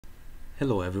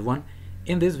Hello everyone.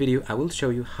 In this video I will show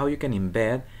you how you can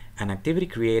embed an activity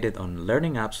created on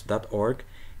learningapps.org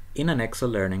in an Exe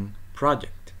Learning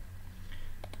project.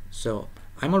 So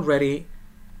I'm already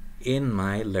in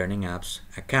my Learning Apps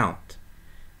account.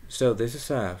 So this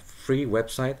is a free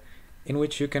website in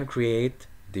which you can create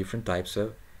different types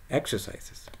of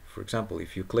exercises. For example,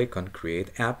 if you click on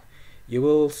Create App, you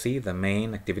will see the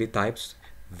main activity types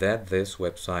that this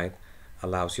website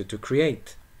allows you to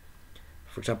create.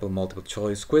 For example, multiple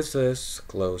choice quizzes,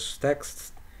 closed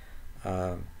texts,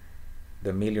 the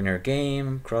millionaire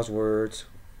game, crosswords,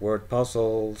 word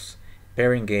puzzles,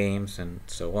 pairing games, and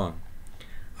so on.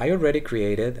 I already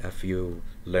created a few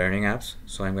learning apps,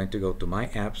 so I'm going to go to my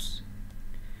apps.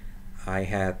 I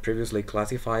had previously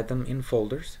classified them in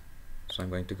folders, so I'm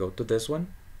going to go to this one.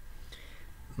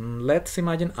 Let's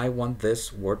imagine I want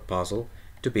this word puzzle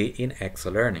to be in Exe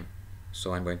Learning.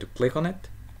 So I'm going to click on it.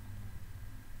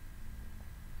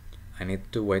 I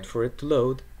need to wait for it to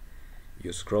load.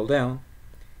 You scroll down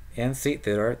and see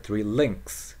there are three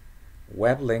links: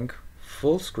 web link,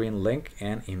 full screen link,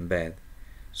 and embed.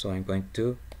 So I'm going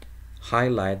to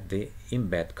highlight the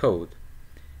embed code.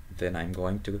 Then I'm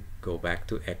going to go back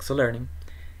to Exe Learning.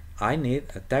 I need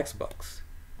a text box.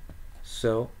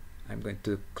 So I'm going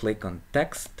to click on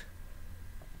text.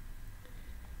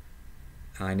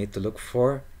 I need to look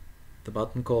for the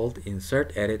button called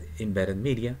Insert Edit Embedded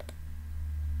Media.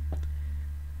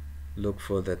 Look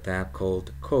for the tab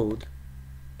called Code.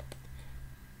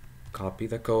 Copy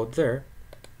the code there.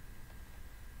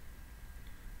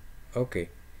 Okay.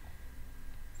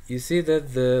 You see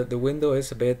that the window is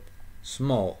a bit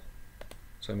small.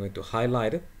 So I'm going to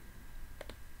highlight it.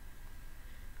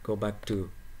 Go back to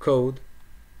Code.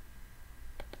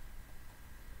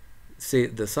 See,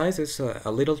 the size is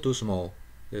a little too small.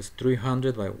 It's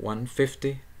 300 by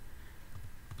 150.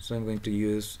 So I'm going to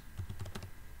use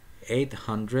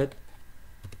 800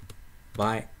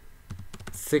 by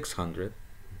 600.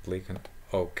 Click on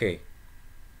OK.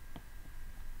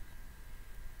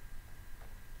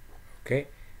 Okay,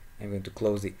 I'm going to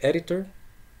close the editor,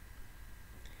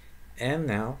 and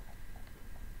now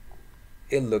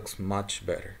it looks much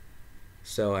better.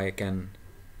 So I can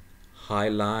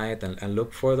highlight and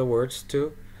look for the words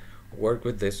to work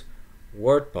with this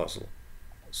word puzzle.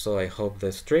 So I hope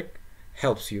this trick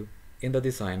helps you in the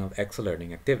design of Exe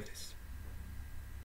Learning activities.